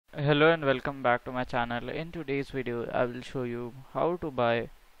Hello and welcome back to my channel. In today's video I will show you how to buy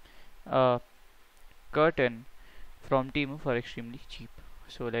a curtain from TEMU for extremely cheap.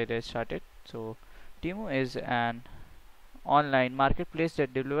 So let's get started. So TEMU is an online marketplace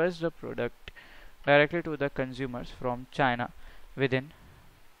that delivers the product directly to the consumers from China within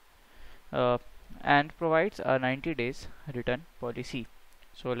uh, and provides a 90 days return policy.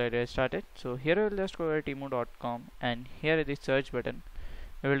 So let's get started. So here I will just go to temu.com and here is the search button.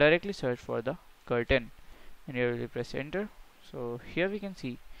 We will directly search for the curtain and here we will press enter. So here we can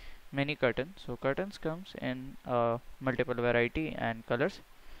see many curtains. So curtains comes in multiple variety and colors.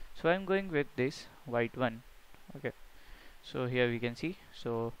 So I'm going with this white one. Okay, so here we can see,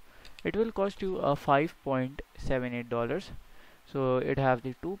 so it will cost you a $5.78. So it have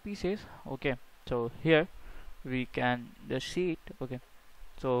the two pieces. Okay, so here we can just see it. Okay,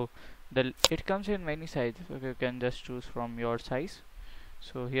 so it comes in many sizes. Okay, you can just choose from your size.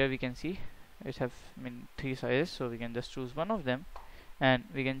 So here we can see it have three sizes, so we can just choose one of them and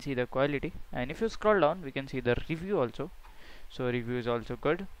we can see the quality. And if you scroll down we can see the review also. So review is also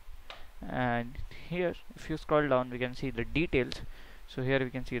good. And here if you scroll down we can see the details. So here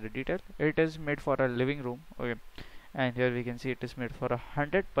we can see the detail. It is made for a living room. Okay, and here we can see it is made for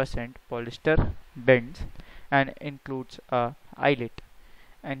 100% polyester bends and includes a eyelet.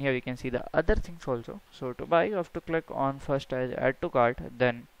 And here we can see the other things also. So to buy you have to click on first as add to cart,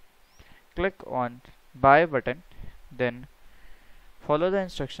 then click on buy button, then follow the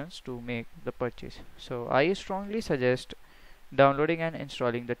instructions to make the purchase. So I strongly suggest downloading and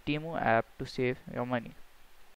installing the TEMU app to save your money.